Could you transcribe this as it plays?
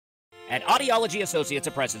At Audiology Associates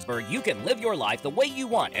of Prestonsburg, you can live your life the way you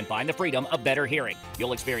want and find the freedom of better hearing.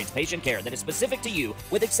 You'll experience patient care that is specific to you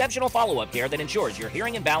with exceptional follow-up care that ensures your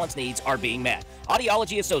hearing and balance needs are being met.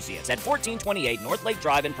 Audiology Associates at 1428 North Lake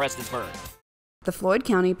Drive in Prestonsburg. The Floyd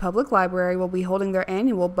County Public Library will be holding their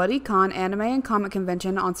annual BuddyCon Anime and Comic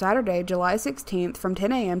Convention on Saturday, July 16th from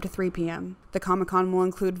 10 a.m. to 3 p.m. The Comic-Con will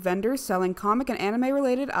include vendors selling comic and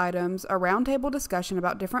anime-related items, a roundtable discussion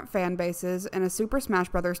about different fan bases, and a Super Smash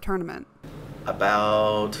Bros. Tournament.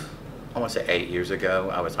 About, I want to say 8 years ago,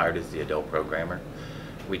 I was hired as the adult programmer.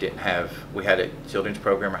 We had a children's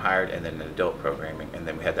programmer hired and then an adult programming, and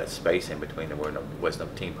then we had that space in between. There was no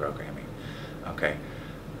teen programming. Okay.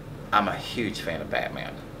 I'm a huge fan of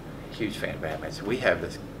Batman. Huge fan of Batman. So we have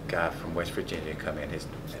this guy from West Virginia come in. His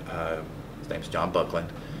name's John Buckland.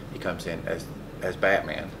 He comes in as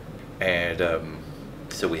Batman, and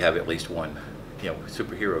so we have at least one,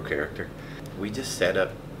 superhero character. We just set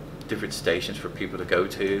up different stations for people to go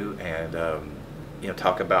to and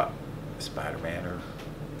talk about Spider-Man or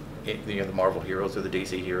the Marvel heroes or the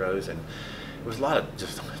DC heroes, and it was a lot of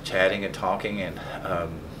just chatting and talking and.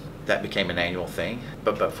 That became an annual thing,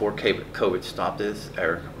 but before COVID stopped this,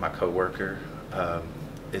 my coworker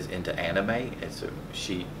is into anime, and so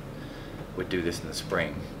she would do this in the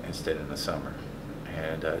spring instead of in the summer,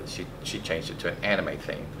 and she changed it to an anime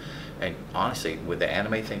theme. And honestly, with the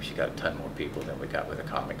anime theme, she got a ton more people than we got with a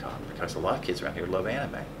Comic-Con, because a lot of kids around here love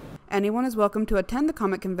anime. Anyone is welcome to attend the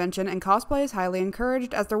comic convention, and cosplay is highly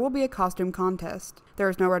encouraged as there will be a costume contest. There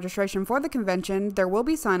is no registration for the convention. There will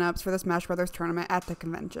be sign-ups for the Smash Bros. Tournament at the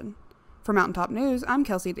convention. For Mountaintop News, I'm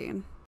Kelsey Dean.